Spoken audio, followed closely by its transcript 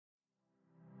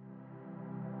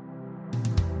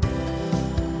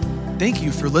Thank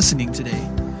you for listening today.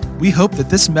 We hope that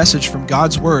this message from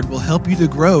God's Word will help you to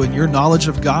grow in your knowledge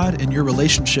of God and your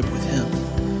relationship with Him.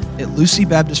 At Lucy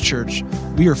Baptist Church,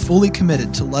 we are fully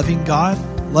committed to loving God,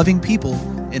 loving people,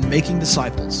 and making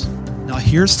disciples. Now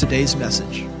here's today's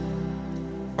message.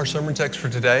 Our sermon text for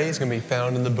today is going to be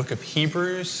found in the book of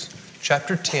Hebrews,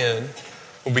 chapter 10.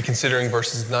 We'll be considering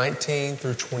verses 19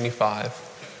 through 25.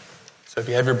 So if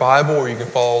you have your Bible or you can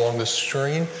follow along the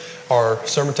screen, our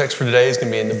sermon text for today is going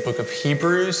to be in the book of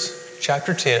Hebrews,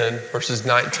 chapter 10, verses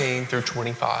 19 through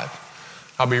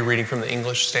 25. I'll be reading from the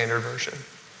English Standard Version.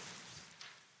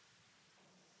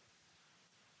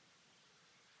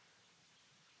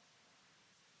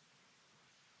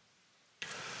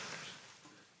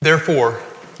 Therefore,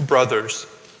 brothers,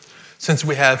 since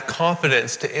we have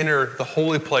confidence to enter the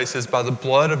holy places by the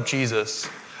blood of Jesus,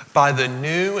 by the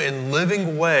new and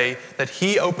living way that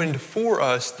He opened for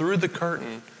us through the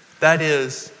curtain, that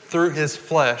is, through His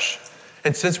flesh,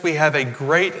 and since we have a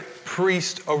great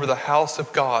priest over the house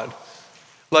of God,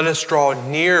 let us draw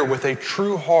near with a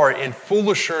true heart in full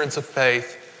assurance of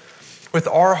faith, with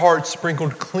our hearts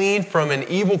sprinkled clean from an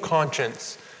evil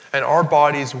conscience and our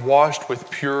bodies washed with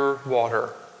pure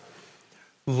water.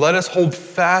 Let us hold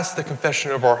fast the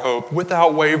confession of our hope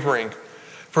without wavering,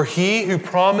 for He who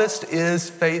promised is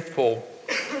faithful.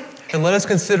 And let us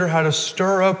consider how to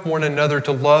stir up one another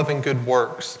to love and good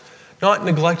works, not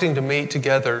neglecting to meet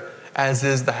together, as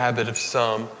is the habit of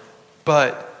some,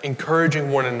 but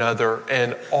encouraging one another,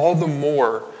 and all the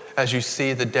more as you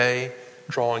see the day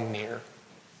drawing near.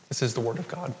 This is the word of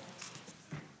God.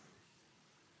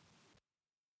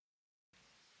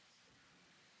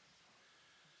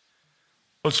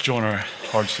 Let's join our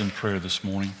hearts in prayer this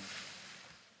morning.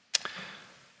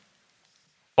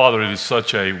 Father, it is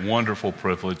such a wonderful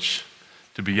privilege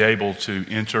to be able to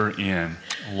enter in.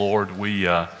 Lord, we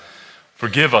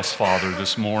forgive us, Father,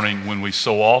 this morning when we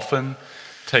so often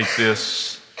take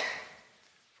this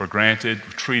for granted,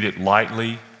 treat it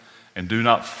lightly, and do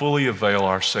not fully avail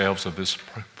ourselves of this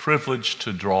privilege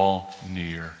to draw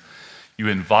near. You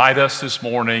invite us this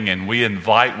morning, and we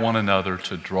invite one another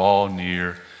to draw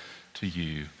near to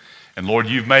you. And Lord,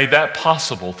 you've made that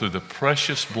possible through the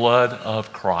precious blood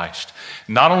of Christ.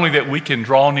 Not only that we can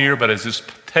draw near, but as this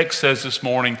text says this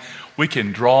morning, we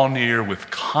can draw near with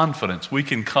confidence. We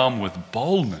can come with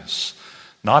boldness,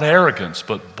 not arrogance,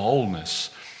 but boldness,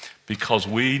 because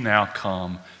we now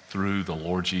come through the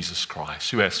Lord Jesus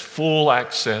Christ, who has full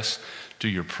access to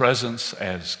your presence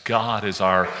as God, as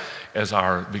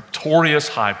our victorious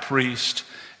high priest.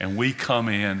 And we come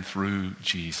in through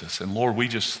Jesus. And Lord, we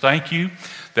just thank you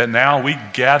that now we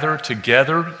gather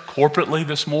together corporately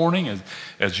this morning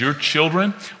as your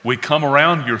children. We come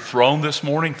around your throne this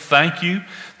morning. Thank you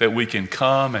that we can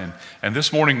come. And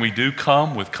this morning we do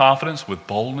come with confidence, with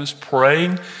boldness,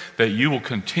 praying that you will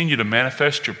continue to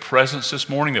manifest your presence this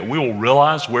morning, that we will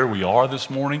realize where we are this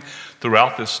morning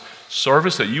throughout this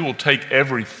service, that you will take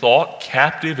every thought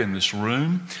captive in this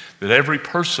room, that every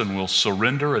person will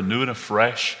surrender anew and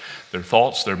afresh their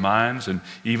thoughts, their minds, and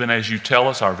even as you tell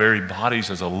us, our very bodies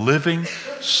as a living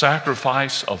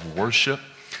sacrifice of worship.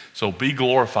 So be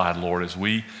glorified, Lord, as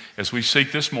we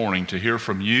seek this morning to hear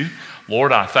from you.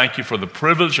 Lord, I thank you for the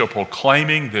privilege of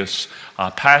proclaiming this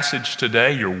passage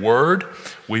today, your word.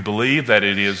 We believe that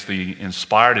it is the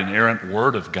inspired, inerrant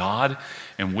word of God,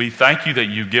 and we thank you that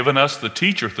you've given us the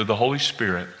teacher through the Holy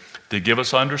Spirit to give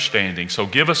us understanding. So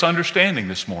give us understanding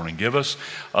this morning. Give us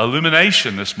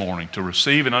illumination this morning to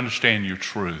receive and understand your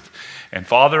truth. And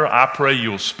Father, I pray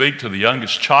you will speak to the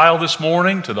youngest child this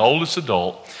morning, to the oldest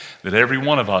adult, that every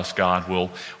one of us, God, will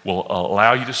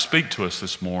allow you to speak to us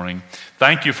this morning.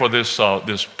 Thank you for this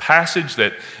passage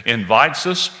that invites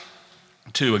us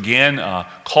to again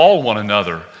call one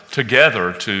another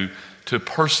together to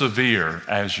persevere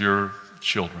as your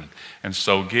children. And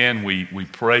so again, we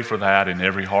pray for that in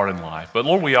every heart and life. But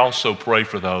Lord, we also pray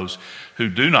for those who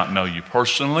do not know you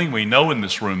personally. We know in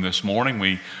this room this morning,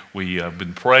 we have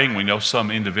been praying. We know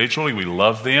some individually. We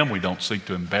love them. We don't seek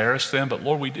to embarrass them. But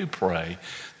Lord, we do pray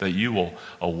that you will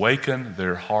awaken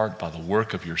their heart by the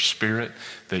work of your Spirit,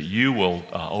 that you will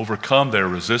overcome their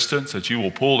resistance, that you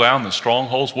will pull down the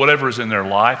strongholds, whatever is in their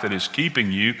life that is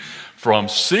keeping you from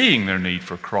seeing their need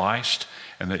for Christ,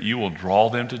 and that you will draw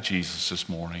them to Jesus this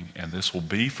morning, and this will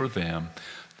be for them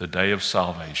the day of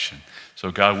salvation.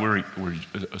 So God,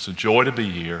 it's a joy to be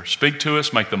here. Speak to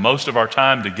us, make the most of our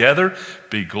time together,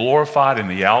 be glorified in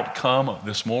the outcome of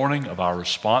this morning of our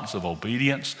response of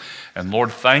obedience. And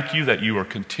Lord, thank you that you are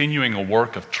continuing a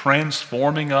work of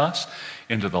transforming us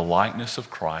into the likeness of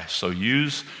Christ. So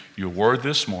use your word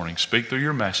this morning. Speak through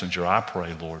your messenger, I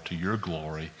pray, Lord, to your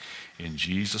glory. In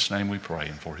Jesus' name we pray,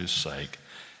 and for his sake,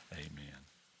 amen.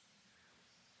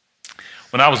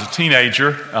 When I was a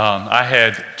teenager, I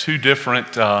had two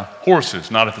different horses,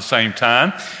 not at the same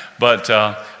time, but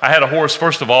I had a horse,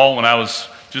 first of all, when I was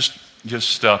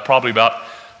just probably about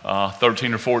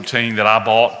 13 or 14 that I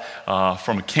bought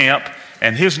from a camp,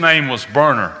 and his name was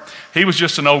Burner. He was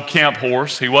just an old camp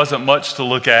horse. He wasn't much to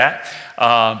look at,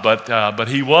 but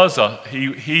he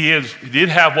did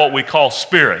have what we call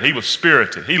spirit. He was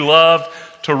spirited. He loved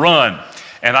to run,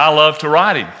 and I loved to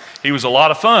ride him. He was a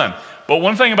lot of fun. But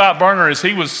one thing about Burner is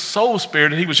he was so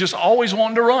spirited, he was just always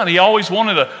wanting to run. He always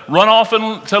wanted to run off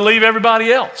and to leave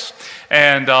everybody else.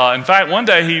 And in fact, one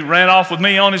day he ran off with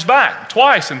me on his back,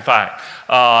 twice in fact,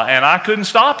 and I couldn't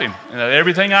stop him.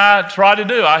 Everything I tried to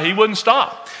do, he wouldn't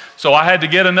stop. So I had to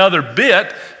get another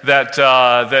bit that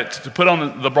to put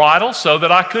on the bridle so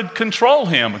that I could control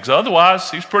him, because otherwise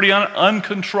he's pretty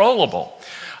uncontrollable.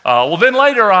 Well, then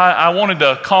later I wanted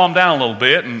to calm down a little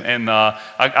bit, and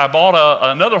I bought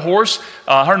another horse.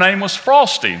 Her name was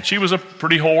Frosty. She was a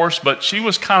pretty horse, but she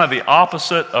was kind of the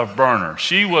opposite of Burner.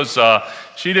 She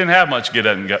didn't have much get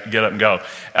up and go.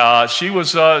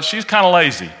 She's kind of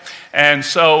lazy. And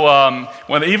so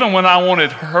even when I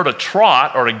wanted her to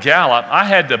trot or to gallop, I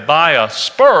had to buy a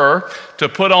spur to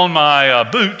put on my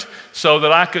boot so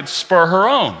that I could spur her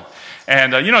on.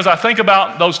 And, as I think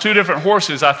about those two different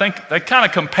horses, I think they kind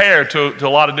of compare to a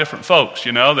lot of different folks.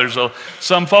 There's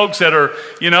some folks that are,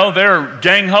 they're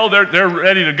gang-ho, they're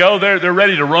ready to go, they're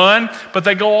ready to run, but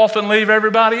they go off and leave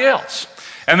everybody else.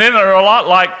 And then there are a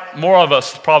lot more of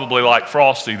us probably like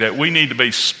Frosty, that we need to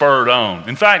be spurred on.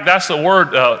 In fact, that's the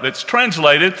word that's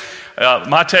translated.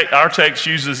 Our text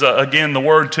uses, again, the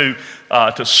word to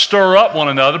stir up one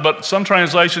another, but some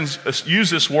translations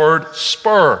use this word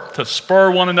spur, to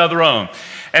spur one another on.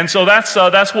 And so that's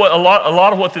what a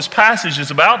lot of what this passage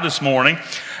is about this morning.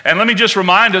 And let me just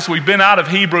remind us, we've been out of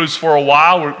Hebrews for a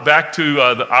while. We're back to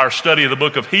our study of the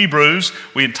book of Hebrews.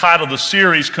 We entitled the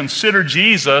series, Consider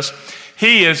Jesus.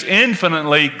 He is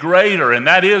infinitely greater, and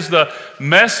that is the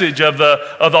message of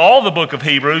all the book of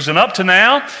Hebrews. And up to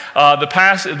now,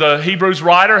 the Hebrews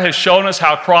writer has shown us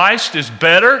how Christ is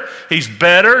better. He's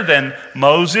better than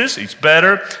Moses. He's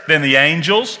better than the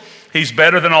angels. He's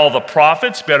better than all the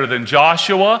prophets, better than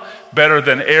Joshua, better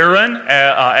than Aaron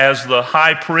as the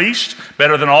high priest,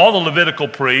 better than all the Levitical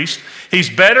priests. He's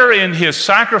better in his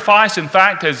sacrifice. In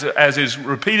fact, as is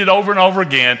repeated over and over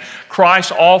again,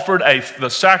 Christ offered the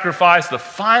sacrifice, the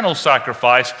final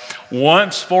sacrifice,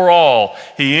 once for all.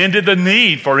 He ended the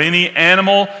need for any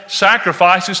animal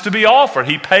sacrifices to be offered.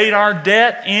 He paid our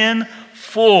debt in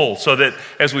full so that,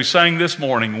 as we sang this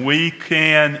morning, we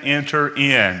can enter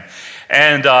in.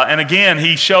 And again,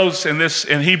 he shows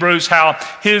in Hebrews how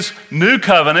his new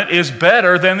covenant is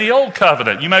better than the old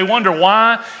covenant. You may wonder,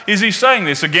 why is he saying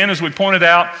this? Again, as we pointed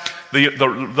out,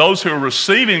 those who are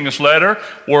receiving this letter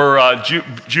were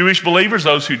Jewish believers,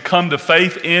 those who'd come to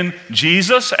faith in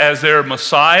Jesus as their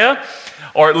Messiah,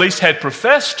 or at least had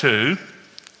professed to.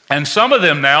 And some of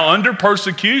them now, under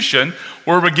persecution,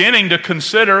 were beginning to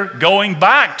consider going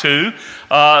back to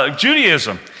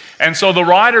Judaism. And so the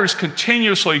writer is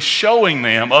continuously showing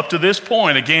them up to this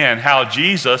point, again, how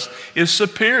Jesus is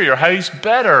superior, how he's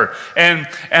better, and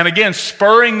again,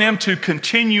 spurring them to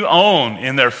continue on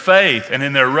in their faith and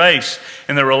in their race,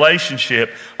 in their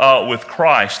relationship with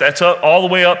Christ. That's all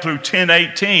the way up through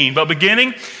 10:18. But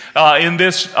beginning in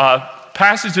this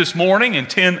passage this morning in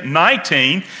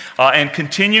 10:19 and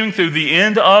continuing through the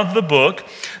end of the book,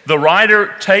 the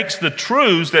writer takes the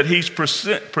truths that he's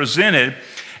presented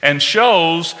and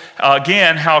shows,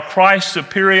 again, how Christ's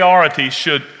superiority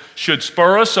should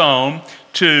spur us on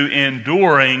to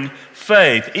enduring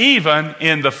faith, even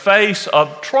in the face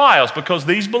of trials, because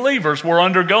these believers were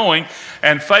undergoing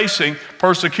and facing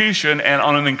persecution and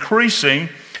on an increasing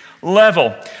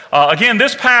level. Again,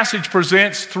 this passage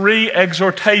presents three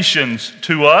exhortations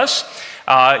to us.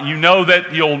 You know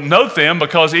that you'll note them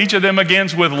because each of them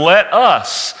begins with "let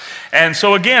us." And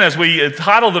so again, as we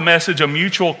title the message, A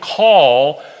Mutual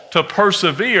Call to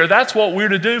Persevere, that's what we're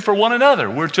to do for one another.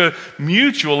 We're to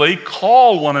mutually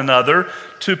call one another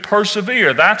to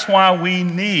persevere. That's why we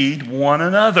need one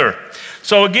another.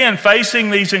 So again, facing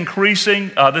this increasing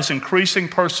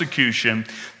persecution,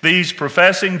 these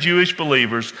professing Jewish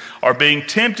believers are being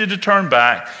tempted to turn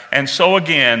back. And so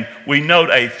again, we note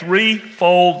a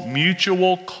threefold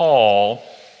mutual call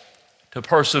to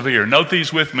persevere. Note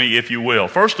these with me, if you will.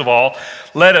 First of all,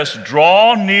 let us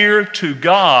draw near to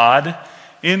God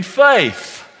in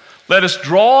faith. Let us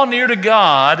draw near to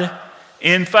God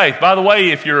in faith. By the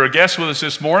way, if you're a guest with us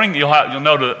this morning, you'll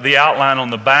know the outline on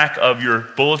the back of your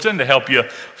bulletin to help you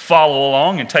follow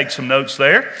along and take some notes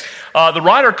there. The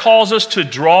writer calls us to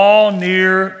draw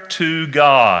near to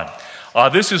God.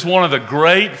 This is one of the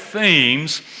great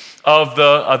themes of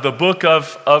the book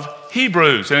of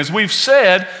Hebrews. And as we've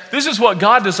said, this is what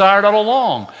God desired all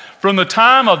along. From the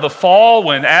time of the fall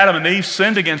when Adam and Eve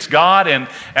sinned against God and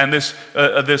this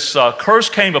curse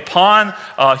came upon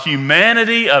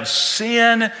humanity of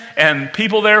sin, and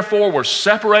people therefore were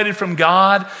separated from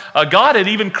God, God had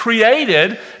even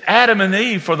created Adam and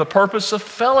Eve for the purpose of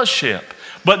fellowship.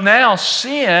 But now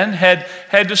sin had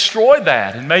destroyed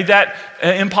that and made that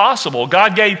impossible.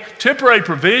 God gave temporary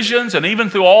provisions, and even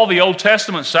through all the Old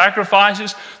Testament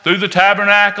sacrifices, through the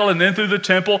tabernacle and then through the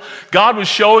temple, God was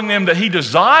showing them that He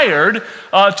desired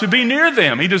to be near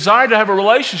them. He desired to have a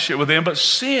relationship with them, but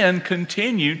sin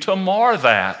continued to mar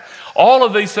that. All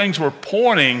of these things were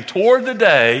pointing toward the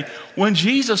day when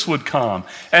Jesus would come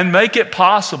and make it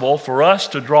possible for us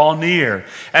to draw near.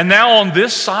 And now on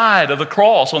this side of the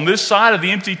cross, on this side of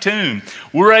the empty tomb,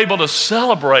 we're able to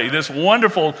celebrate this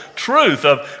wonderful truth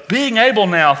of being able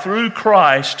now through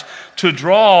Christ to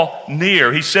draw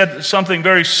near. He said something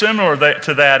very similar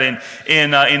to that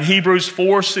in Hebrews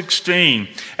 4:16.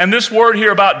 And this word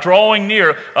here about drawing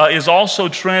near is also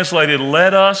translated,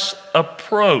 let us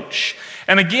approach.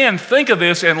 And again, think of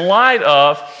this in light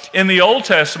of, in the Old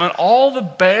Testament, all the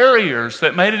barriers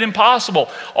that made it impossible.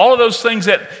 All of those things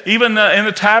that even in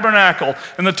the tabernacle,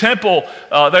 in the temple,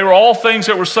 they were all things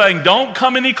that were saying, don't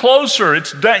come any closer.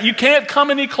 You can't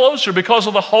come any closer because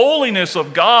of the holiness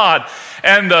of God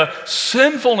and the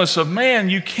sinfulness of man.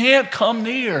 You can't come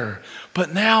near.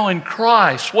 But now in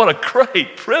Christ, what a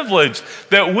great privilege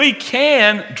that we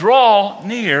can draw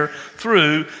near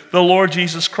through the Lord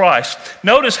Jesus Christ.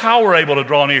 Notice how we're able to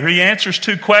draw near. He answers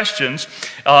two questions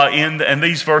in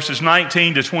these verses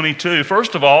 19 to 22.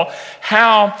 First of all,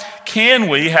 how can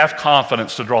we have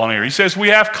confidence to draw near? He says we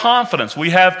have confidence. We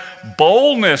have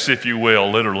boldness, if you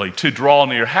will, literally, to draw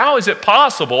near. How is it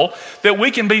possible that we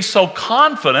can be so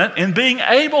confident in being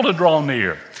able to draw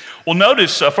near? Well,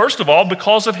 notice, first of all,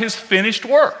 because of His finished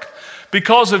work.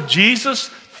 Because of Jesus'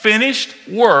 finished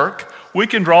work, we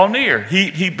can draw near.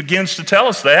 He begins to tell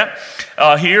us that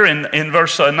here in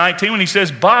verse 19 when he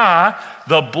says, by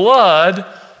the blood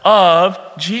of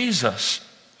Jesus.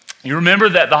 You remember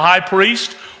that the high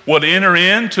priest would enter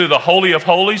into the Holy of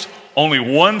Holies only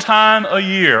one time a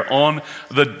year on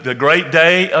the great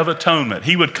day of atonement.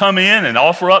 He would come in and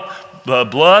offer up the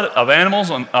blood of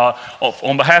animals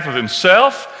on behalf of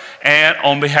himself and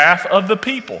on behalf of the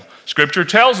people. Scripture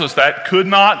tells us that could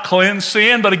not cleanse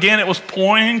sin, but again, it was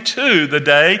pointing to the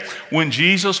day when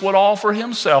Jesus would offer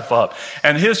Himself up,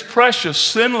 and His precious,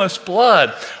 sinless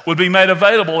blood would be made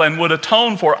available and would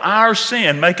atone for our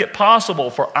sin, make it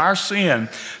possible for our sin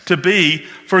to be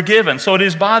forgiven. So it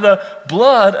is by the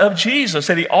blood of Jesus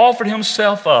that He offered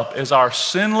Himself up as our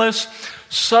sinless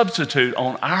substitute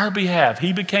on our behalf.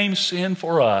 He became sin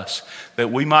for us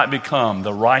that we might become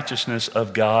the righteousness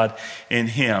of God in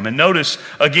Him. And notice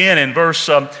again in verse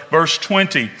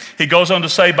 20, he goes on to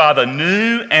say, by the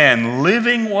new and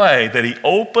living way that He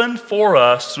opened for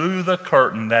us through the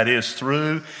curtain, that is,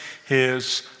 through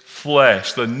His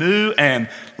flesh. The new and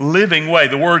living way.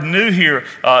 The word new here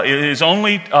is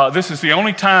only, this is the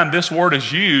only time this word is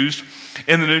used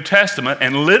in the New Testament,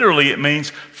 and literally it means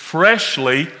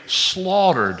freshly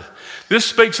slaughtered. This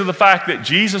speaks of the fact that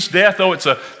Jesus' death, though it's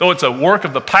a work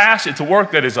of the past, it's a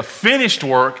work that is a finished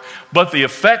work, but the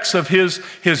effects of his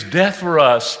death for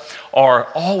us are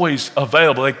always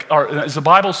available. As the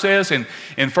Bible says in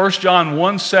 1 John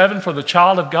 1:7, for the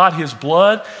child of God, His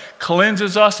blood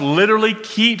cleanses us, literally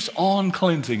keeps on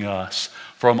cleansing us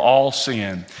from all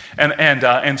sin.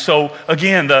 And so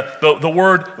again, the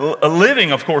word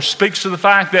living, of course, speaks to the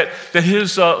fact that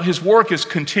his work is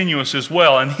continuous as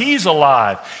well. And He's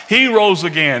alive. He rose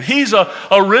again. He's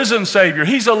a risen Savior.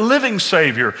 He's a living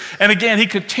Savior. And again, He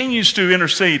continues to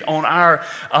intercede on our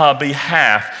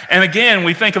behalf. And again,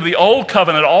 we think of the Old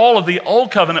Covenant. All of the Old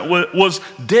Covenant was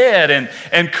dead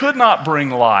and could not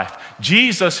bring life.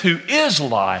 Jesus, who is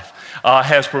life,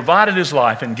 has provided His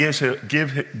life and gives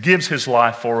His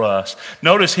life for us.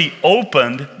 Notice He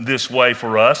opened this way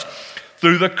for us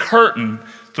through the curtain,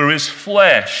 through His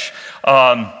flesh.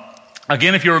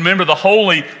 Again, if you remember, the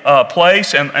holy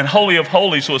place and Holy of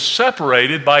Holies was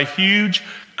separated by a huge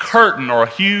curtain or a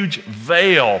huge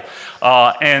veil.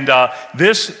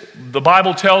 The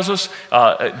Bible tells us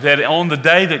that on the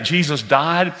day that Jesus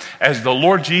died, as the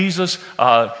Lord Jesus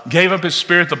gave up his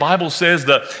spirit, the Bible says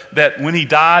that when he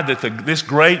died, that this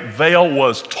great veil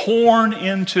was torn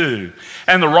in two.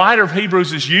 And the writer of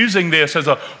Hebrews is using this as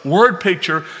a word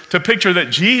picture to picture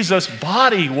that Jesus'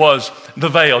 body was the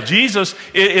veil. Jesus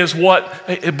is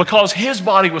because his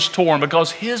body was torn,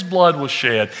 because his blood was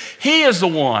shed, he is the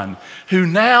one who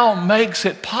now makes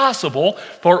it possible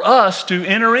for us to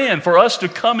enter in, for us to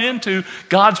come into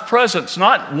God's presence,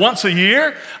 not once a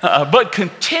year, but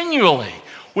continually.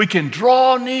 We can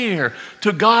draw near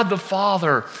to God the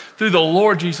Father through the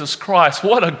Lord Jesus Christ.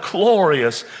 What a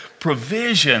glorious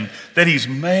provision that he's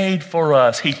made for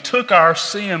us. He took our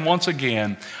sin once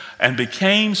again and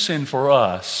became sin for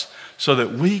us so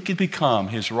that we could become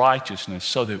his righteousness,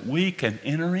 so that we can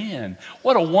enter in.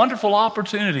 What a wonderful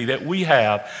opportunity that we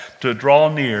have to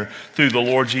draw near through the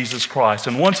Lord Jesus Christ.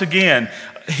 And once again,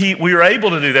 we are able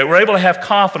to do that. We're able to have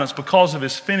confidence because of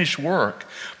his finished work.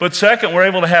 But second, we're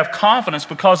able to have confidence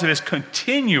because of his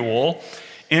continual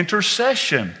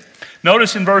intercession.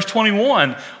 Notice in verse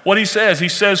 21 what he says. He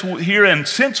says here, and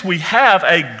since we have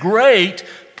a great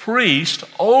priest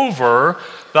over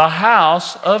the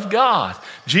house of God.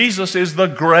 Jesus is the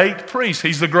great priest.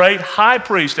 He's the great high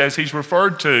priest, as he's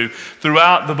referred to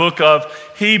throughout the book of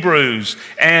Hebrews.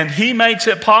 And he makes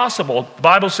it possible. The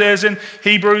Bible says in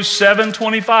Hebrews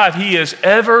 7:25, he is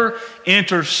ever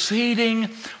interceding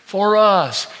for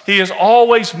us. He is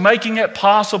always making it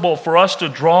possible for us to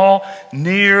draw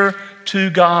near to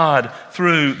God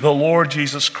through the Lord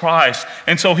Jesus Christ.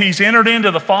 And so he's entered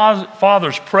into the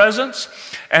Father's presence.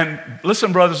 And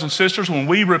listen, brothers and sisters, when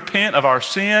we repent of our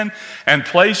sin and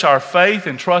place our faith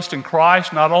and trust in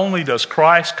Christ, not only does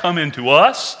Christ come into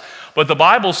us, but the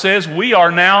Bible says we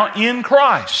are now in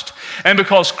Christ. And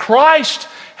because Christ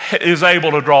is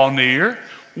able to draw near,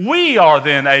 we are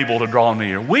then able to draw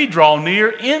near. We draw near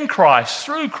in Christ,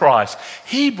 through Christ.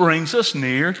 He brings us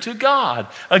near to God,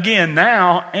 again,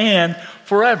 now and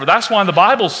forever. That's why the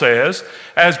Bible says,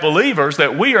 as believers,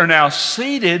 that we are now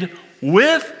seated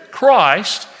with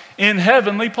Christ in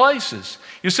heavenly places.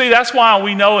 You see, that's why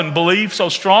we know and believe so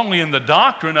strongly in the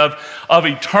doctrine of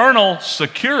eternal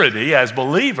security as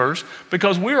believers,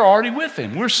 because we're already with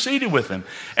him. We're seated with him.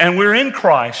 And we're in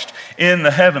Christ in the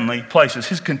heavenly places,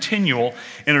 his continual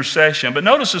intercession. But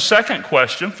notice the second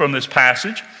question from this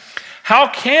passage. How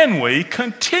can we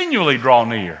continually draw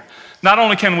near? Not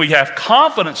only can we have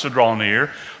confidence to draw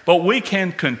near, but we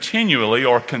can continually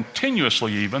or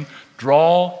continuously even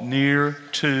draw near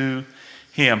to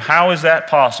him. How is that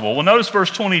possible? Well, notice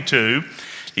verse 22.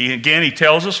 He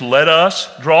tells us, let us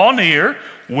draw near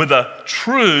with a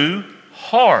true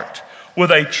heart. With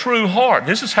a true heart.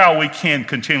 This is how we can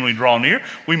continually draw near.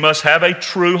 We must have a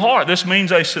true heart. This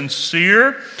means a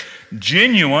sincere,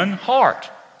 genuine heart.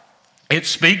 It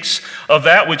speaks of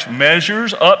that which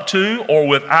measures up to or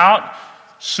without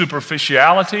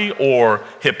superficiality or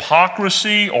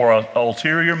hypocrisy or an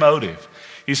ulterior motive.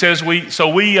 He says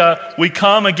we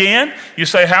come again. You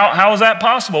say, how is that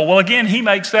possible? Well, again, he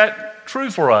makes that true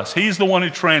for us. He's the one who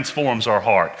transforms our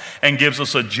heart and gives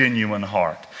us a genuine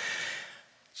heart.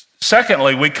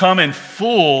 Secondly, we come in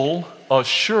full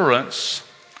assurance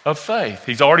of faith.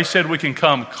 He's already said we can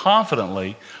come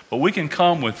confidently, but we can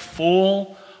come with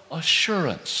full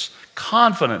assurance,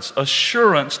 confidence,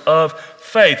 assurance of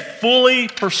faith. Fully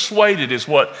persuaded is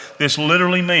what this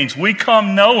literally means. We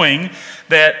come knowing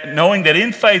that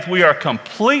in faith we are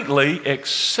completely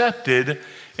accepted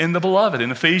in the beloved. In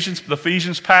the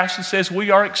Ephesians passage says we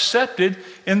are accepted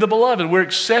in the beloved. We're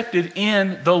accepted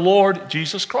in the Lord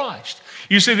Jesus Christ.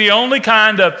 You see, the only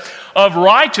kind of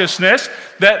righteousness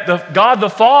that God the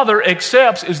Father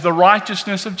accepts is the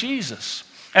righteousness of Jesus.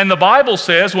 And the Bible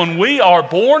says when we are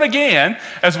born again,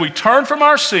 as we turn from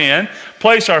our sin,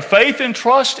 place our faith and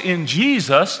trust in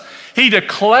Jesus, he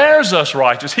declares us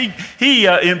righteous. He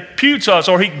imputes us,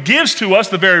 or he gives to us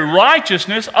the very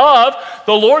righteousness of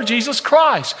the Lord Jesus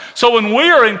Christ. So when we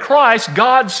are in Christ,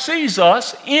 God sees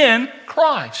us in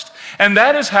Christ. And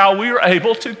that is how we are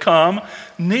able to come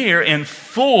near in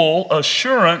full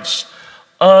assurance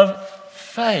of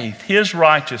faith. His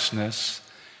righteousness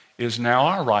is now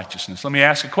our righteousness. Let me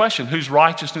ask a question. Whose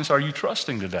righteousness are you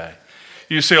trusting today?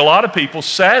 You see, a lot of people,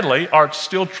 sadly, are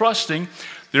still trusting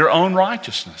their own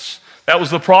righteousness. That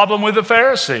was the problem with the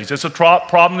Pharisees. It's a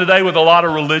problem today with a lot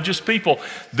of religious people.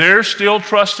 They're still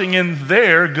trusting in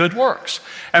their good works.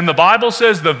 And the Bible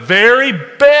says the very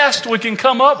best we can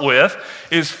come up with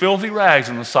is filthy rags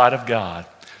in the sight of God.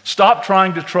 Stop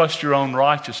trying to trust your own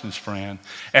righteousness, friend,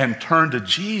 and turn to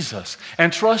Jesus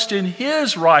and trust in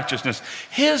His righteousness,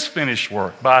 His finished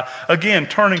work by, again,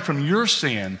 turning from your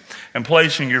sin and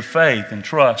placing your faith and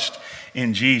trust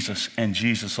in Jesus and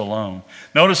Jesus alone.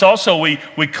 Notice also we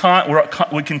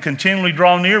can continually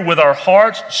draw near with our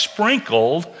hearts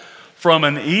sprinkled from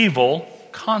an evil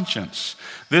conscience.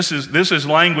 This is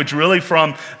language really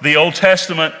from the Old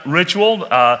Testament ritual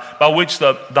by which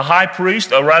the high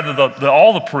priest, or rather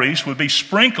all the priests, would be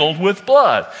sprinkled with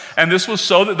blood. And this was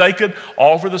so that they could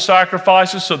offer the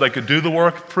sacrifices, so they could do the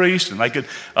work of priest, and they could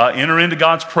enter into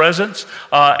God's presence.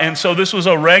 And so this was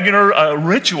a regular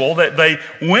ritual that they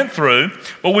went through.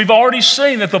 But we've already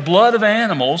seen that the blood of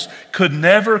animals could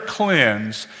never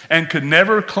cleanse and could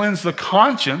never cleanse the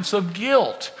conscience of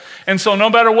guilt. And so no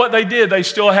matter what they did, they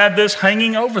still had this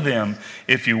hanging over them,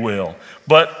 if you will.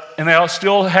 And they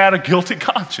still had a guilty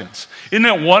conscience. Isn't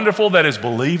it wonderful that as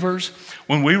believers,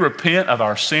 when we repent of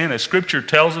our sin, as Scripture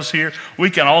tells us here, we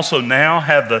can also now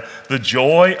have the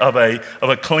joy of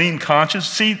a clean conscience.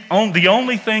 See, the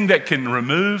only thing that can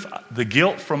remove the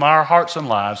guilt from our hearts and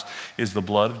lives is the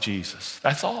blood of Jesus.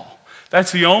 That's all.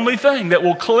 That's the only thing that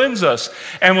will cleanse us.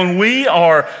 And when we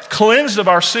are cleansed of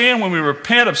our sin, when we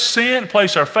repent of sin,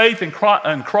 place our faith in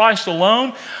Christ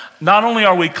alone, not only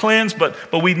are we cleansed,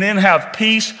 but we then have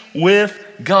peace with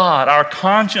God. Our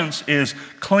conscience is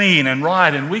clean and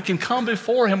right, and we can come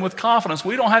before Him with confidence.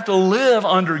 We don't have to live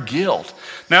under guilt.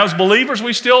 Now, as believers,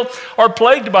 we still are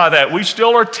plagued by that. We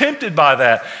still are tempted by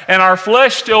that. And our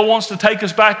flesh still wants to take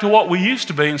us back to what we used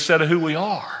to be instead of who we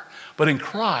are. But in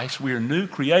Christ, we are new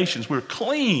creations. We're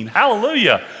clean.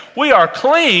 Hallelujah. We are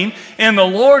clean in the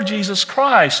Lord Jesus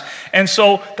Christ. And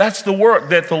so that's the work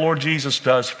that the Lord Jesus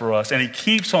does for us. And He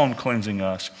keeps on cleansing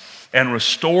us and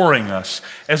restoring us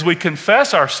as we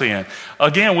confess our sin.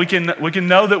 Again, we can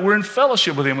know that we're in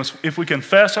fellowship with Him. If we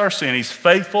confess our sin, He's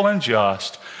faithful and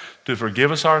just to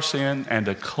forgive us our sin and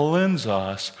to cleanse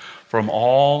us from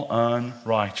all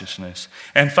unrighteousness.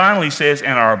 And finally He says,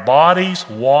 and our bodies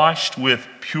washed with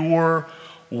pure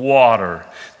water.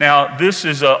 Now, this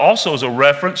is also as a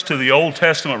reference to the Old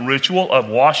Testament ritual of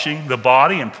washing the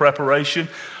body in preparation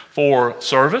for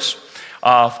service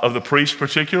of the priest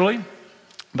particularly.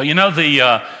 But you know,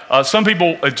 some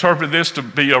people interpret this to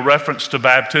be a reference to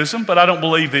baptism, but I don't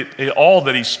believe at all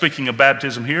that he's speaking of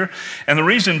baptism here. And the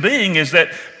reason being is that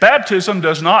baptism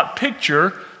does not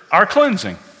picture our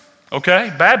cleansing.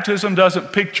 Okay? Baptism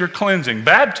doesn't picture cleansing.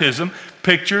 Baptism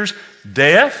pictures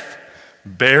death,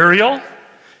 burial,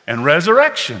 and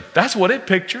resurrection. That's what it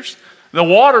pictures. The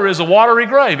water is a watery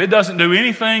grave. It doesn't do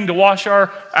anything to wash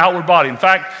our outward body. In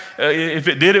fact, if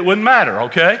it did, it wouldn't matter,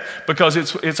 okay? Because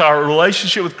it's our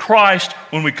relationship with Christ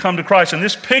when we come to Christ. And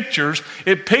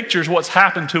it pictures what's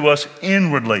happened to us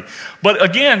inwardly. But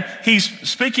again, he's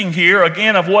speaking here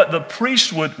again of what the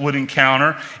priest would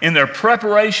encounter in their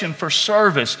preparation for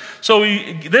service. So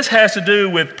this has to do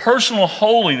with personal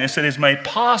holiness that is made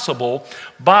possible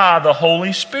by the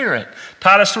Holy Spirit.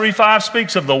 Titus 3:5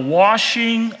 speaks of the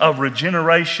washing of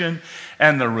regeneration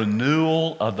and the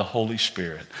renewal of the Holy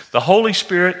Spirit. The Holy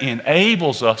Spirit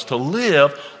enables us to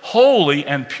live holy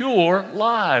and pure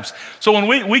lives. So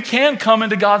when we can come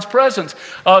into God's presence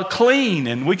clean,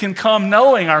 and we can come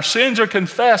knowing our sins are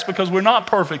confessed because we're not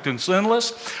perfect and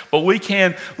sinless, but we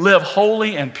can live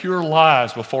holy and pure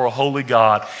lives before a holy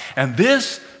God. And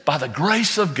this, by the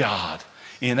grace of God,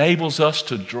 enables us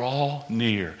to draw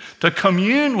near, to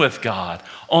commune with God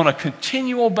on a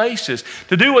continual basis,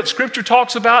 to do what Scripture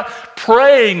talks about,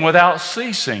 praying without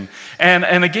ceasing,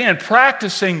 and again,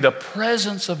 practicing the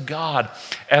presence of God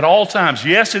at all times.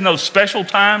 Yes, in those special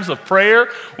times of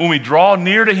prayer, when we draw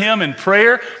near to Him in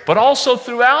prayer, but also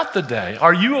throughout the day.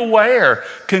 Are you aware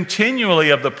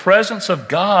continually of the presence of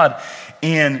God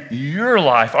in your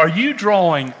life? Are you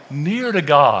drawing near to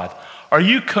God? Are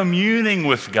you communing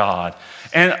with God?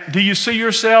 And do you see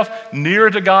yourself nearer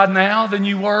to God now than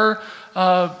you were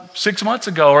 6 months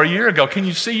ago or a year ago? Can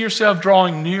you see yourself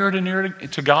drawing nearer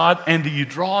to God? And do you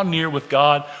draw near with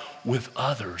God with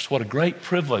others? What a great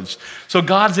privilege. So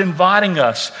God's inviting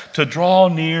us to draw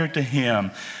near to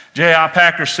Him. J.I.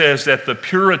 Packer says that the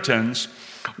Puritans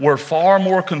were far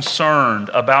more concerned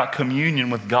about communion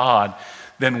with God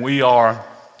than we are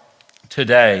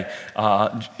today.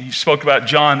 He spoke about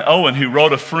John Owen, who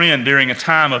wrote a friend during a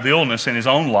time of illness in his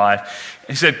own life.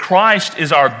 He said, Christ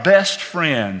is our best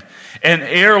friend, and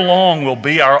ere long will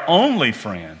be our only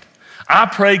friend. I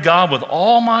pray God with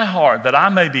all my heart that I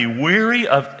may be weary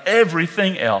of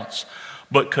everything else,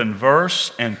 but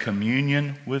converse and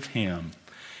communion with Him.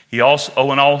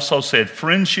 Owen also said,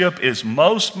 friendship is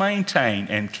most maintained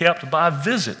and kept by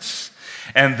visits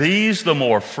and these the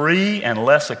more free and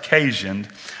less occasioned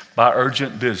by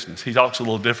urgent business. He talks a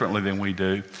little differently than we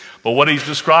do. But what he's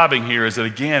describing here is that,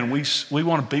 again, we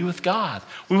want to be with God.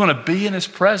 We want to be in his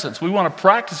presence. We want to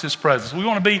practice his presence. We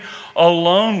want to be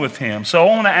alone with him. So I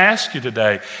want to ask you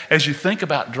today, as you think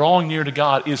about drawing near to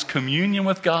God, is communion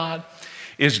with God,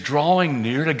 is drawing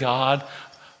near to God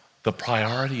the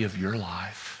priority of your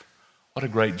life? What a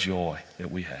great joy that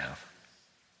we have.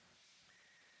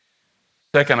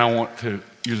 Second, I want you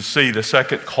to see the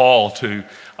second call to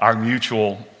our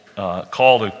mutual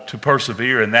call to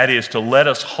persevere, and that is to let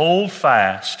us hold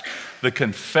fast the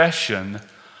confession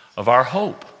of our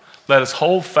hope. Let us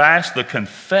hold fast the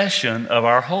confession of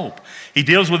our hope. He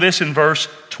deals with this in verse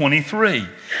 23.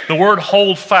 The word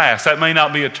hold fast, that may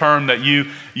not be a term that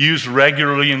you use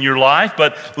regularly in your life,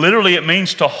 but literally it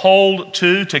means to hold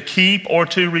to keep, or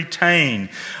to retain.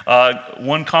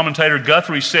 One commentator,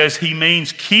 Guthrie, says he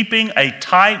means keeping a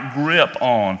tight grip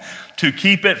on, to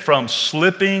keep it from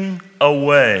slipping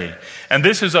away. And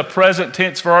this is a present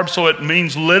tense verb, so it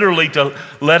means literally to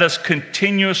let us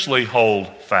continuously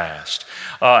hold fast.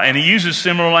 And he uses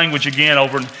similar language again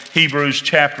over in Hebrews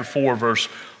chapter 4, verse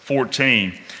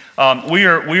 14. We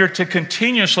are to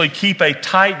continuously keep a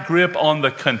tight grip on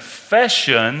the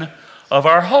confession of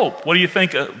our hope. What do you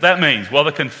think that means? Well,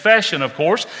 the confession, of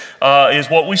course, is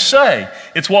what we say.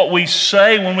 It's what we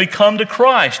say when we come to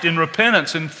Christ in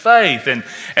repentance and faith,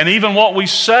 and even what we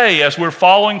say as we're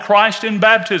following Christ in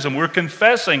baptism. We're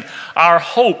confessing our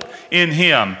hope in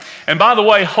him. And by the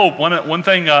way, hope, one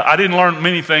thing, I didn't learn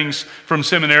many things from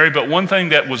seminary, but one thing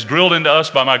that was drilled into us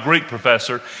by my Greek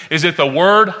professor is that the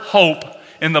word hope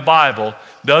in the Bible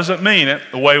doesn't mean it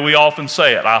the way we often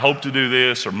say it. I hope to do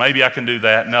this, or maybe I can do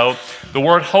that. No, the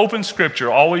word hope in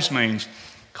Scripture always means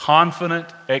confident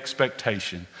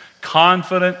expectation.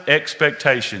 Confident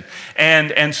expectation.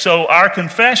 And so our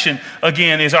confession,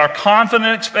 again, is our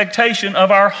confident expectation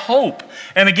of our hope.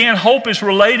 And again, hope is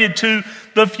related to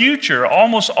the future,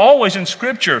 almost always in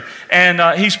Scripture.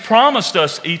 And he's promised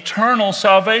us eternal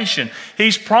salvation.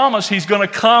 He's promised he's going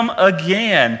to come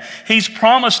again. He's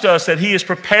promised us that he is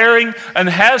preparing and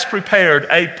has prepared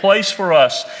a place for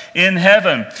us in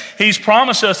heaven. He's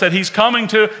promised us that he's coming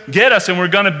to get us and we're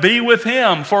going to be with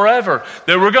him forever.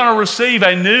 That we're going to receive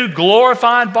a new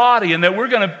glorified body and that we're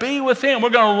going to be with him.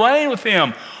 We're going to reign with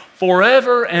him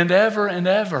forever and ever and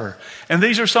ever. And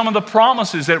these are some of the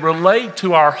promises that relate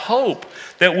to our hope,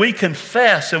 that we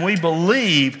confess and we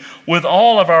believe with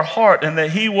all of our heart, and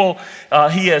that he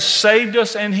has saved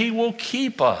us and he will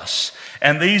keep us.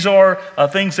 And these are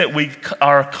things that we're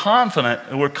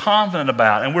confident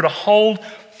about, and we're to hold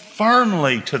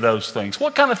firmly to those things.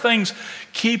 What kind of things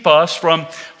keep us from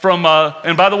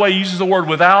and by the way, he uses the word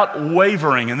without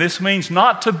wavering, and this means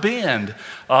not to bend,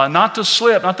 not to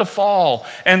slip, not to fall.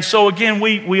 And so again,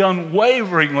 we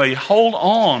unwaveringly hold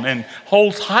on and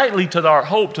hold tightly to our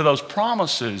hope, to those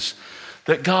promises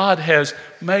that God has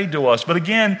made to us. But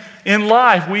again, in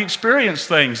life, we experience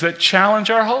things that challenge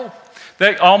our hope,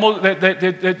 that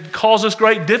cause us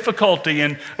great difficulty,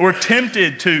 and we're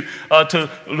tempted to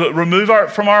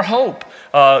remove from our hope.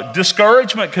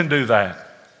 Discouragement can do that.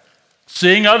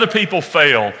 Seeing other people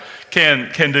fail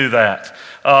can do that.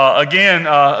 Our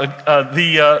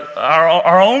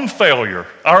own failure,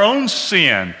 our own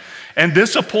sin, and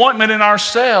disappointment in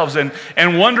ourselves, and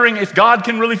wondering if God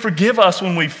can really forgive us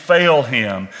when we fail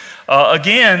him.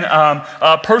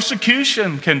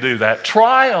 Persecution can do that.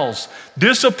 Trials,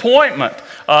 disappointment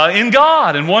in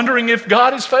God, and wondering if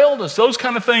God has failed us. Those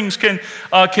kind of things can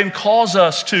cause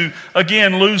us to,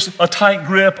 again, lose a tight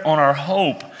grip on our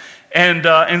hope.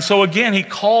 And so again, he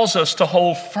calls us to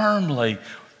hold firmly,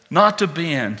 not to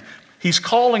bend. He's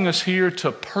calling us here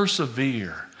to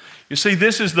persevere. You see,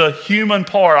 this is the human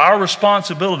part, our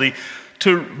responsibility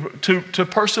to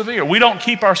persevere. We don't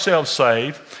keep ourselves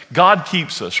saved. God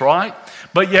keeps us, right?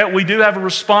 But yet we do have a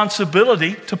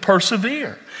responsibility to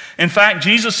persevere. In fact,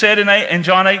 Jesus said in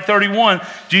John 8:31,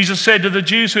 Jesus said to the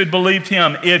Jews who had believed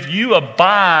him, "If you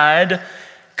abide,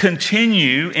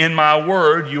 continue in my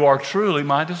word, you are truly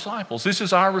my disciples." This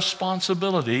is our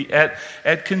responsibility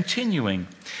at continuing.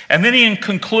 And then he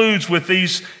concludes with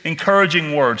these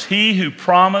encouraging words: "He who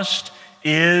promised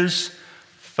is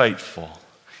faithful."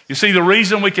 You see, the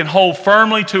reason we can hold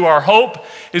firmly to our hope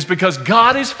is because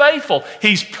God is faithful.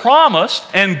 He's promised,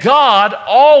 and God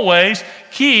always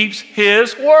keeps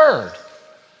his word.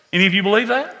 Any of you believe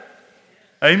that?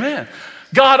 Amen.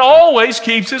 God always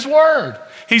keeps his word.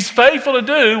 He's faithful to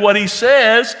do what he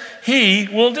says he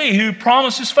will do. He who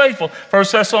promises is faithful.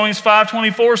 1 Thessalonians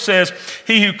 5:24 says,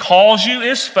 "He who calls you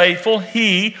is faithful.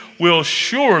 He will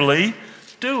surely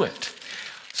do it."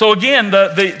 So again,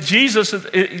 Jesus,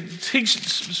 he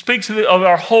speaks of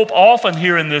our hope often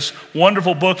here in this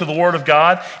wonderful book of the Word of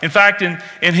God. In fact,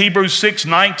 in Hebrews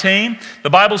 6:19, the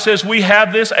Bible says we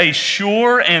have this, a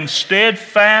sure and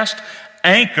steadfast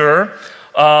anchor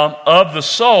of the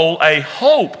soul, a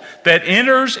hope that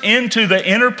enters into the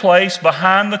inner place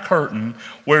behind the curtain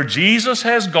where Jesus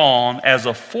has gone as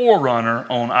a forerunner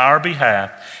on our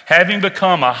behalf, having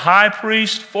become a high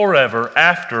priest forever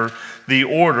after the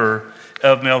order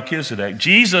of Melchizedek.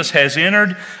 Jesus has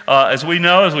entered, as we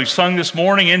know, as we've sung this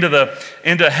morning,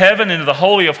 into heaven, into the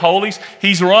Holy of Holies.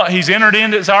 He's entered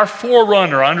in as our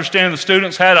forerunner. I understand the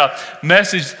students had a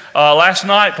message last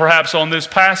night, perhaps, on this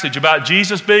passage about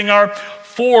Jesus being our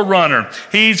forerunner.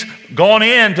 He's gone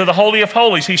into the Holy of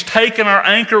Holies. He's taken our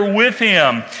anchor with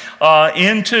him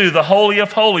into the Holy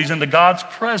of Holies, into God's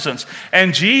presence.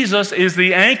 And Jesus is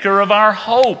the anchor of our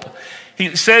hope.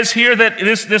 He says here that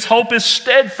this hope is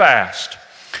steadfast.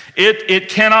 It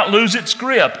cannot lose its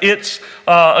grip. It's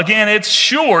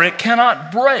sure. It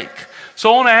cannot break.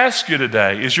 So I want to ask you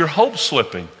today, is your hope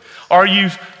slipping? Are you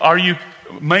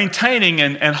maintaining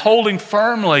and holding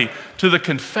firmly to the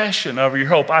confession of your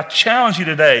hope? I challenge you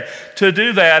today to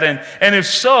do that. And if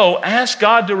so, ask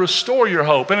God to restore your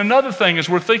hope. And another thing is,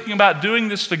 we're thinking about doing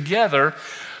this together.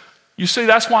 You see,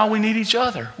 that's why we need each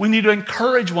other. We need to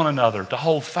encourage one another to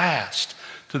hold fast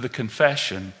to the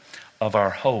confession of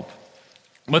our hope.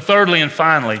 But thirdly and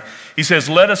finally, he says,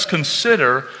 let us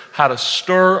consider how to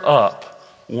stir up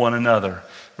one another.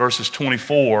 Verses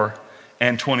 24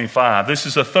 and 25. This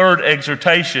is a third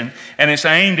exhortation, and it's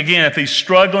aimed again at these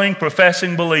struggling,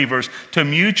 professing believers to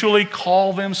mutually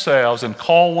call themselves and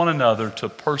call one another to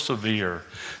persevere.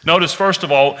 Notice, first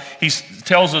of all, he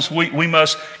tells us we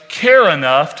must care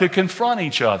enough to confront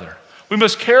each other. We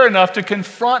must care enough to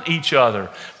confront each other.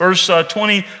 Verse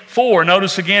 24,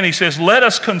 notice again, he says, let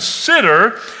us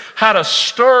consider how to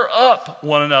stir up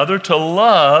one another to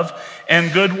love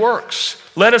and good works.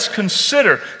 Let us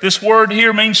consider. This word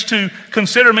here means to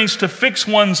consider, means to fix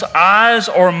one's eyes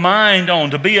or mind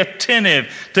on, to be attentive,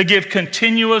 to give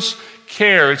continuous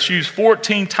care. It's used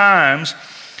 14 times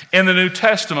in the New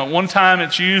Testament. One time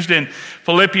it's used in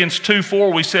Philippians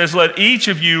 2:4, which says, let each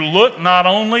of you look not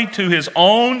only to his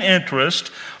own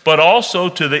interest, but also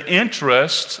to the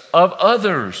interests of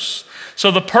others.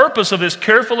 So the purpose of this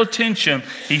careful attention,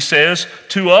 he says,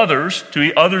 to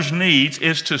others' needs,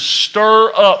 is to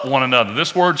stir up one another.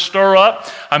 This word stir up,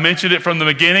 I mentioned it from the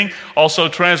beginning, also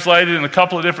translated in a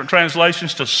couple of different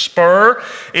translations to spur.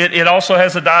 It also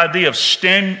has the idea of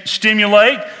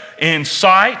stimulate,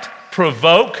 incite,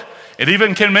 provoke. It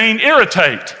even can mean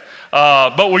irritate,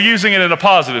 but we're using it in a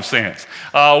positive sense.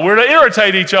 We're to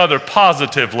irritate each other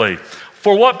positively.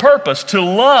 For what purpose? To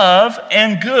love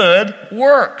and good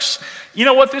works. You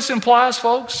know what this implies,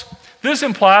 folks? This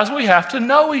implies we have to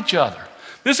know each other.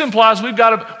 This implies we've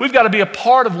got to be a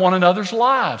part of one another's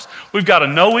lives. We've got to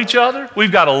know each other.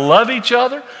 We've got to love each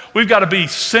other. We've got to be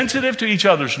sensitive to each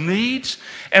other's needs.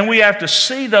 And we have to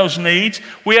see those needs.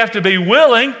 We have to be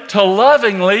willing to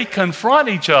lovingly confront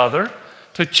each other,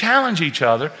 to challenge each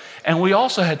other. And we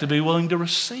also have to be willing to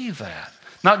receive that.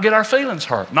 Not get our feelings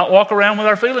hurt. Not walk around with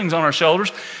our feelings on our shoulders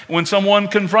when someone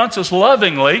confronts us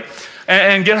lovingly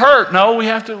and get hurt. No, we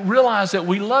have to realize that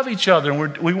we love each other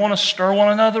and we want to stir one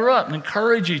another up and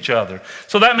encourage each other.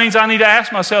 So that means I need to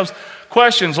ask myself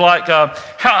questions like,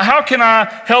 how can I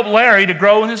help Larry to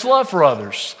grow in his love for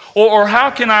others? Or how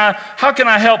can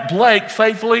I help Blake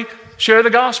faithfully share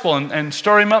the gospel and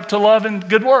stir him up to love and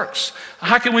good works?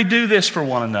 How can we do this for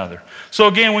one another? So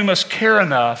again, we must care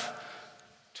enough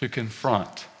to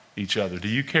confront each other. Do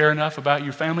you care enough about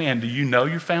your family, and do you know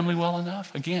your family well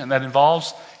enough? Again,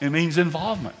 it means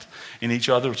involvement in each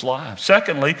other's lives.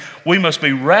 Secondly, we must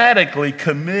be radically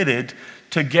committed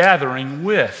to gathering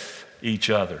with each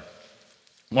other.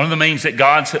 One of the means that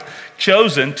God's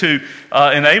chosen to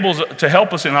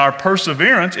help us in our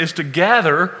perseverance is to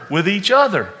gather with each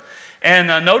other. And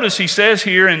notice he says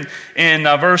here in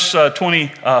verse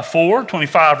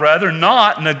 25 rather,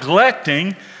 not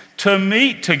neglecting to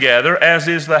meet together, as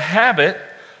is the habit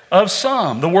of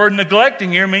some. The word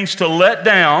neglecting here means to let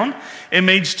down. It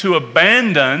means to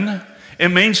abandon. It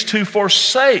means to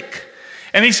forsake.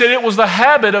 And he said it was the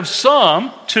habit of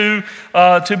some to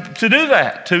do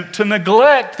that, to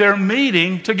neglect their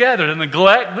meeting together, to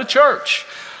neglect the church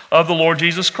of the Lord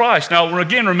Jesus Christ. Now,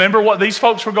 again, remember what these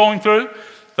folks were going through?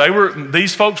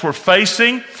 These folks were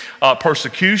facing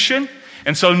persecution.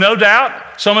 And so no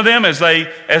doubt, some of them, as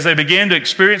they began to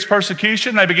experience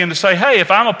persecution, they began to say, hey,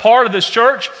 if I'm a part of this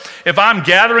church, if I'm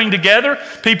gathering together,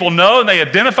 people know and they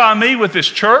identify me with this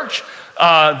church,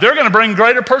 they're going to bring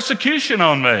greater persecution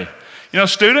on me. You know,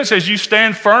 students, as you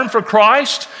stand firm for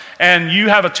Christ and you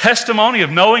have a testimony of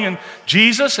knowing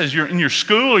Jesus as you're in your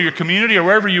school or your community or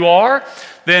wherever you are,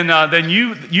 then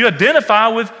you identify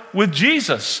with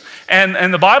Jesus.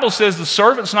 And the Bible says the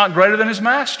servant's not greater than his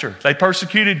master. They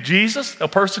persecuted Jesus, they'll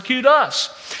persecute us.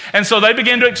 And so they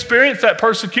begin to experience that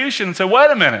persecution and say, wait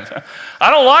a minute, I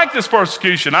don't like this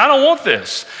persecution. I don't want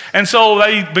this. And so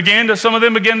some of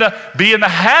them begin to be in the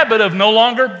habit of no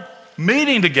longer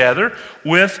meeting together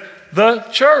with the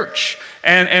church.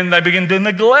 And they begin to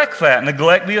neglect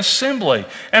the assembly.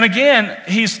 And again,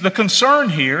 the concern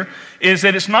here is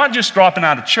that it's not just dropping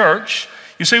out of church.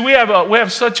 You see, we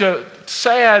have such a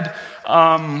sad,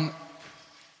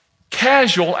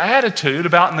 casual attitude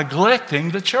about neglecting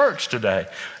the church today.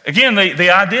 Again, the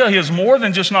idea is more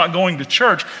than just not going to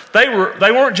church. They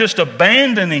weren't just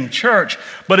abandoning church,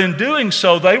 but in doing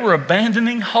so, they were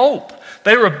abandoning hope.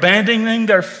 They were abandoning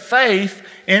their faith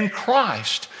in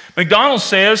Christ. McDonald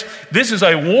says this is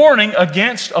a warning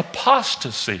against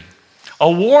apostasy. A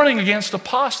warning against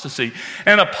apostasy.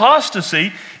 And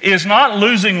apostasy is not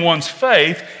losing one's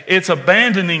faith, it's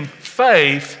abandoning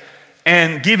faith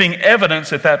and giving evidence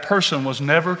that person was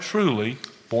never truly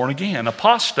born again.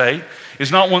 Apostate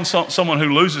is not someone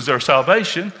who loses their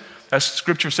salvation. As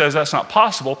Scripture says, that's not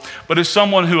possible. But it's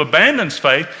someone who abandons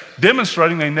faith,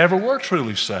 demonstrating they never were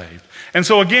truly saved. And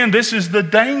so again, this is the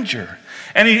danger.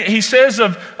 And he says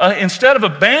instead of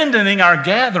abandoning our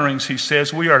gatherings, he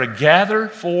says we are to gather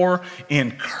for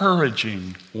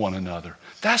encouraging one another.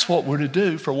 That's what we're to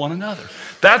do for one another.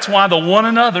 That's why the one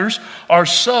another's are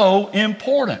so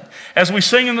important. As we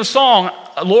sing in the song,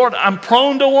 Lord, I'm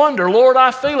prone to wonder. Lord,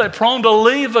 I feel it, prone to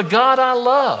leave the God I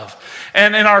love.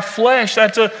 And in our flesh,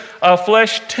 that's a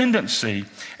flesh tendency.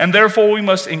 And therefore we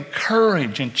must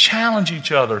encourage and challenge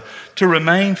each other to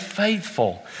remain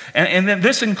faithful. And then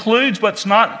this includes, but it's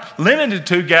not limited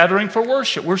to, gathering for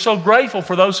worship. We're so grateful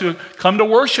for those who come to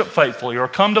worship faithfully or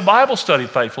come to Bible study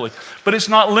faithfully. But it's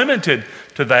not limited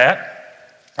to that.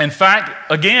 In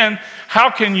fact, again, how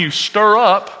can you stir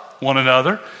up one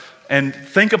another and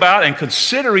think about and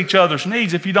consider each other's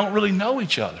needs if you don't really know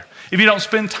each other, if you don't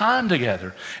spend time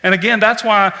together? And again, that's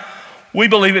why we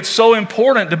believe it's so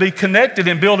important to be connected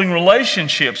in building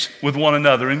relationships with one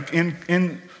another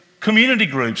in community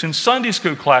groups, in Sunday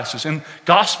school classes, in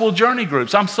gospel journey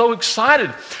groups. I'm so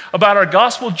excited about our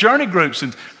gospel journey groups.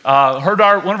 And heard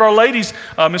one of our ladies,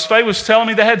 Miss Faye, was telling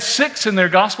me they had 6 in their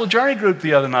gospel journey group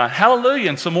the other night. Hallelujah.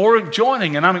 And some more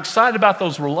joining. And I'm excited about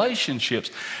those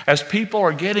relationships as people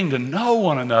are getting to know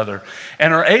one another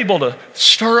and are able to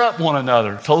stir up one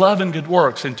another to love and good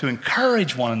works and to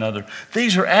encourage one another.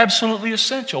 These are absolutely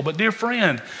essential. But dear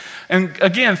friend, and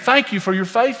again, thank you for your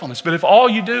faithfulness. But if all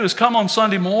you do is come on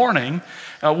Sunday morning,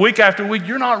 week after week,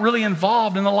 you're not really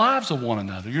involved in the lives of one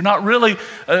another. You're not really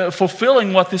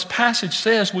fulfilling what this passage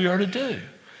says we are to do.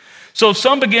 So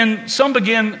some begin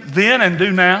then and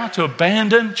do now to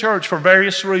abandon church for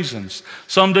various reasons.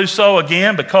 Some do so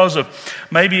again because of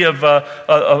maybe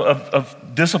of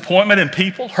disappointment in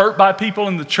people, hurt by people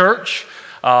in the church.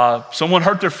 Someone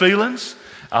hurt their feelings.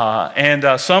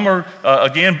 And some are,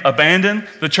 again, abandon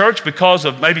the church because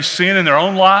of maybe sin in their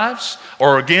own lives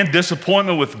or, again,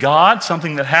 disappointment with God,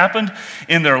 something that happened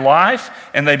in their life,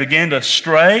 and they began to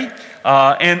stray.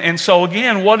 And so,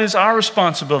 again, what is our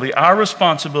responsibility? Our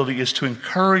responsibility is to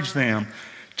encourage them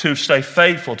to stay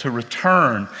faithful, to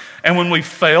return. And when we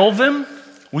fail them,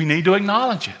 we need to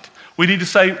acknowledge it. We need to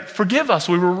say, forgive us,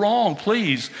 we were wrong,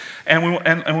 please. And we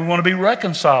want to be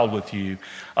reconciled with you.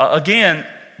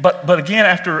 But again,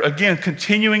 after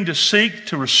continuing to seek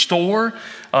to restore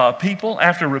people,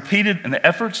 after repeated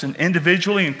efforts and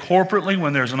individually and corporately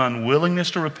when there's an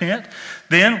unwillingness to repent,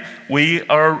 then we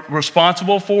are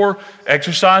responsible for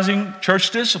exercising church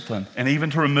discipline and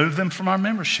even to remove them from our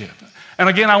membership. And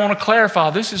again, I want to clarify,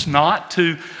 this is not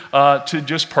to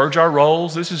just purge our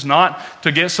roles. This is not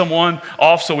to get someone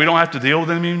off so we don't have to deal with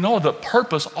them anymore. No, the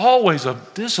purpose always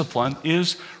of discipline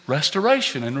is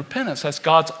restoration and repentance. That's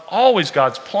always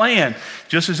God's plan.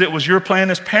 Just as it was your plan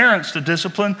as parents to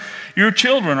discipline your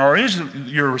children, or is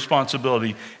your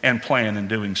responsibility and plan in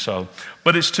doing so.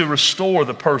 But it's to restore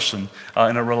the person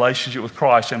in a relationship with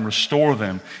Christ and restore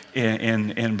them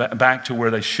in back to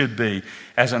where they should be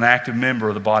as an active member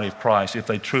of the body of Christ if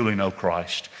they truly know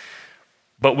Christ.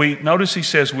 But notice he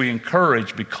says we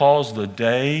encourage because the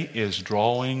day is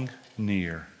drawing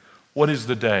near. What is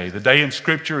the day? The day in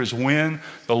Scripture is when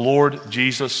the Lord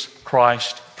Jesus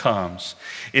Christ comes.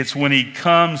 It's when he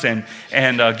comes and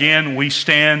again we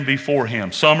stand before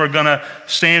him. Some are going to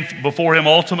stand before him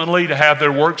ultimately to have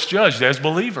their works judged as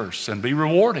believers and be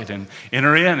rewarded and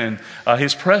enter in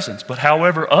his presence. But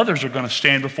however, others are going to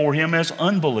stand before him as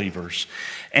unbelievers.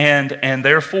 And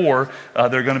therefore,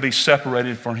 they're going to be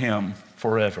separated from him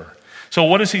forever. So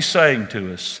what is he saying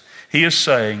to us? He is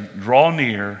saying, draw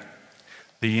near,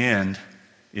 the end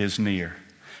is near.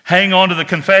 Hang on to the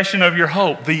confession of your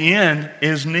hope. The end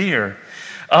is near.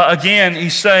 Again,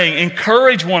 he's saying,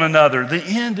 encourage one another. The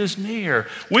end is near.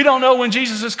 We don't know when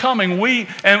Jesus is coming.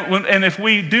 And if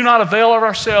we do not avail of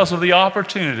ourselves of the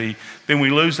opportunity, then we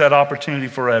lose that opportunity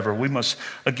forever. We must,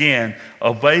 again,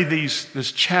 obey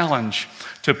this challenge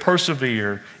to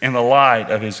persevere in the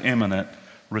light of his imminent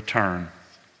return.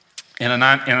 In an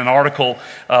article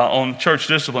on church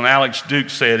discipline, Alex Duke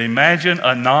said, imagine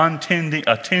a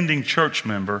attending church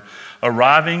member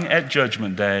arriving at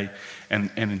Judgment Day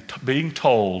and being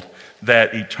told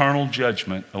that eternal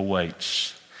judgment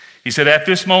awaits. He said, at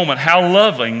this moment, how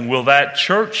loving will that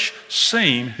church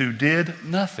seem who did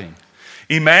nothing?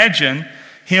 Imagine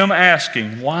him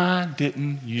asking, why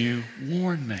didn't you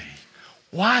warn me?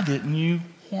 Why didn't you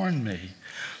warn me?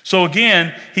 So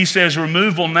again, he says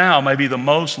removal now may be the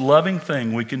most loving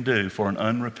thing we can do for an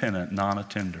unrepentant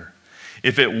non-attender.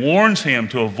 If it warns him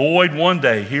to avoid one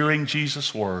day hearing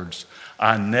Jesus' words,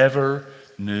 I never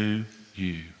knew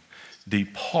you.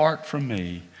 Depart from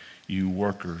me, you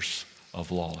workers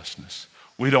of lawlessness.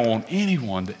 We don't want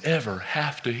anyone to ever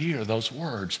have to hear those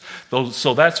words.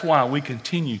 So that's why we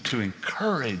continue to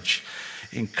encourage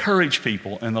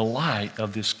people in the light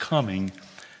of this coming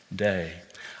day.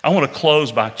 I want to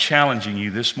close by challenging you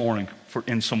this morning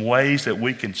in some ways that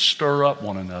we can stir up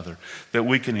one another, that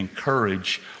we can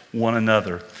encourage one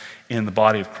another in the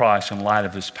body of Christ in light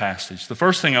of this passage. The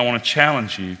first thing I want to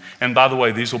challenge you, and by the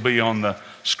way, these will be on the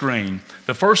screen.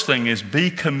 The first thing is be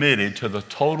committed to the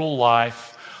total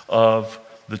life of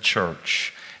the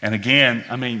church. And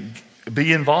again,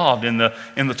 be involved in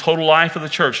the total life of the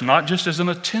church, not just as an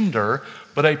attender,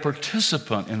 but a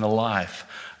participant in the life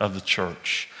of the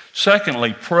church.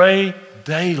 Secondly, pray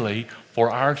daily for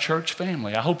our church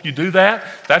family. I hope you do that.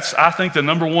 That's, I think, the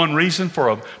number one reason for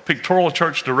a pictorial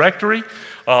church directory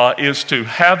is to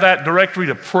have that directory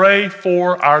to pray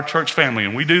for our church family.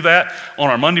 And we do that on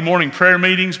our Monday morning prayer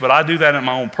meetings, but I do that in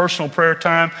my own personal prayer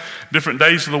time. Different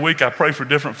days of the week, I pray for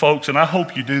different folks, and I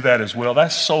hope you do that as well.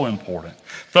 That's so important.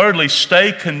 Thirdly,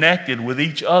 stay connected with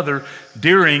each other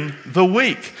during the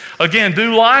week. Again,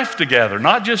 do life together,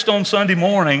 not just on Sunday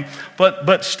morning,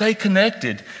 but stay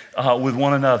connected with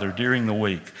one another during the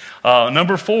week.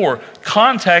 Number 4,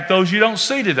 contact those you don't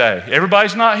see today.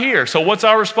 Everybody's not here, so what's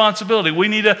our responsibility? We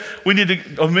need to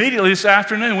immediately this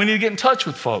afternoon, we need to get in touch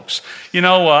with folks.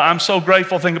 I'm so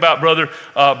grateful. Think about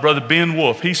Brother Ben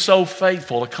Wolf. He's so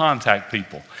faithful to contact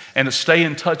people and to stay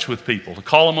in touch with people, to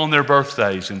call them on their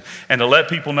birthdays and to let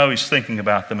people know he's thinking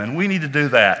about them. And we need to do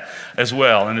that as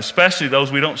well, and especially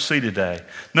those we don't see today.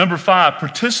 Number 5,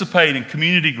 participate in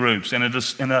community groups, in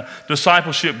a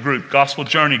discipleship group, gospel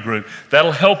journey group.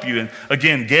 That'll help you in,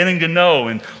 again, getting to know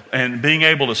and being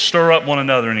able to stir up one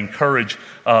another and encourage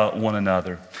one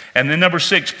another. And then number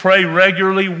 6, pray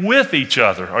regularly with each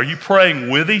other. Are you praying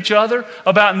with each other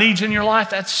about needs in your life?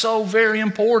 That's so very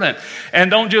important.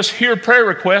 And don't just hear prayer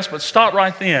requests, but stop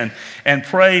right then and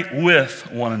pray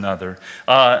with one another.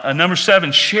 Number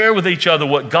 7, share with each other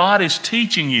what God is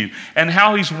teaching you and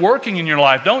how he's working in your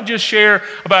life. Don't just share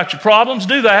about your problems.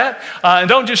 Do that. And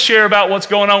don't just share about what's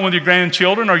going on with your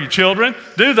grandchildren or your children.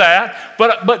 Do that.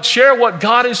 But share what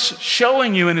God is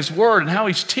showing you in his word and how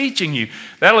he's teaching you.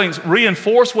 That'll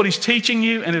reinforce what he's teaching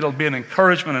you, and it'll be an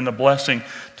encouragement and a blessing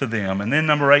to them. And then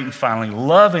number 8, and finally,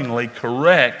 lovingly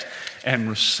correct and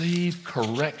receive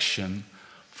correction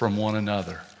from one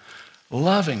another.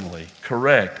 Lovingly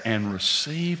correct and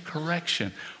receive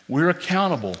correction. We're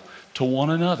accountable to one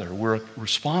another. We're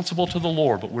responsible to the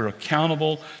Lord, but we're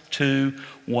accountable to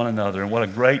one another. And what a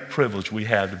great privilege we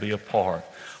have to be a part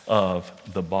of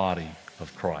the body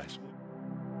of Christ.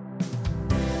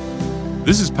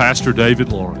 This is Pastor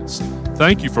David Lawrence.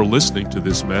 Thank you for listening to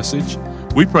this message.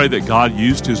 We pray that God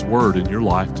used his word in your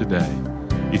life today.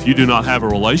 If you do not have a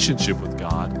relationship with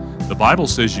God, the Bible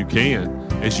says you can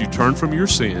as you turn from your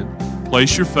sin,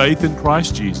 place your faith in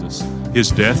Christ Jesus,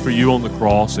 his death for you on the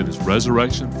cross and his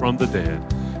resurrection from the dead,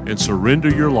 and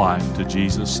surrender your life to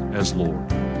Jesus as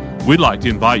Lord. We'd like to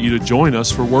invite you to join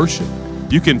us for worship.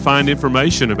 You can find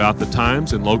information about the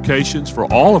times and locations for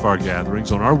all of our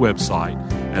gatherings on our website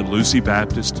at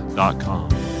lucybaptist.com.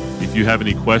 If you have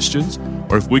any questions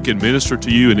or if we can minister to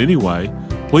you in any way,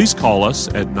 please call us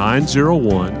at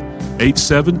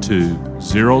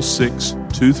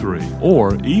 901-872-0623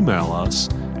 or email us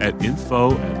at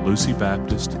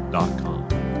info@lucybaptist.com.